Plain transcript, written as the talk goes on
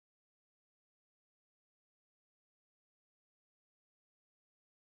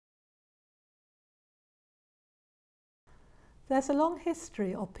There's a long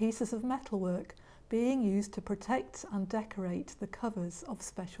history of pieces of metalwork being used to protect and decorate the covers of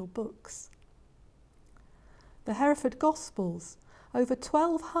special books. The Hereford Gospels, over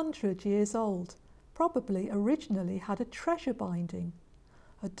 1200 years old, probably originally had a treasure binding,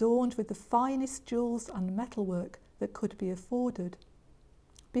 adorned with the finest jewels and metalwork that could be afforded,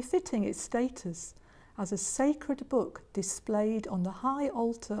 befitting its status as a sacred book displayed on the high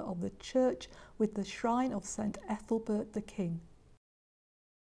altar of the church with the shrine of St. Ethelbert the King.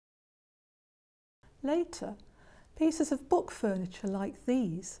 Later, pieces of book furniture like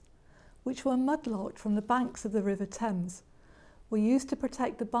these, which were mudlarked from the banks of the River Thames, were used to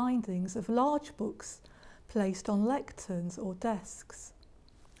protect the bindings of large books placed on lecterns or desks.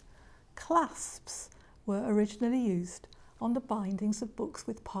 Clasps were originally used on the bindings of books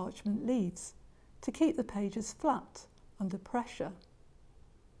with parchment leaves to keep the pages flat under pressure.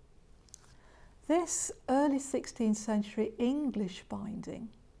 This early 16th century English binding,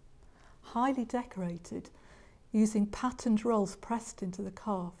 highly decorated using patterned rolls pressed into the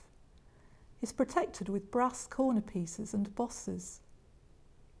calf, is protected with brass corner pieces and bosses.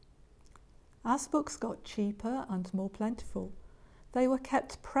 As books got cheaper and more plentiful, they were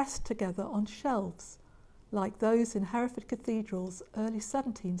kept pressed together on shelves, like those in Hereford Cathedral's early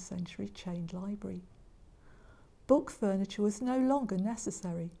 17th century chained library. Book furniture was no longer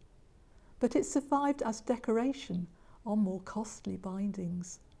necessary, but it survived as decoration on more costly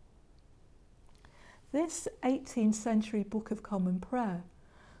bindings. This 18th century Book of Common Prayer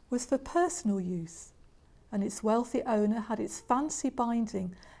was for personal use, and its wealthy owner had its fancy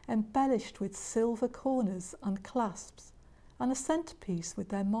binding embellished with silver corners and clasps, and a centrepiece with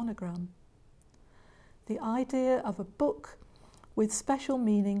their monogram. The idea of a book with special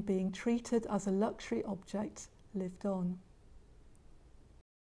meaning being treated as a luxury object lived on.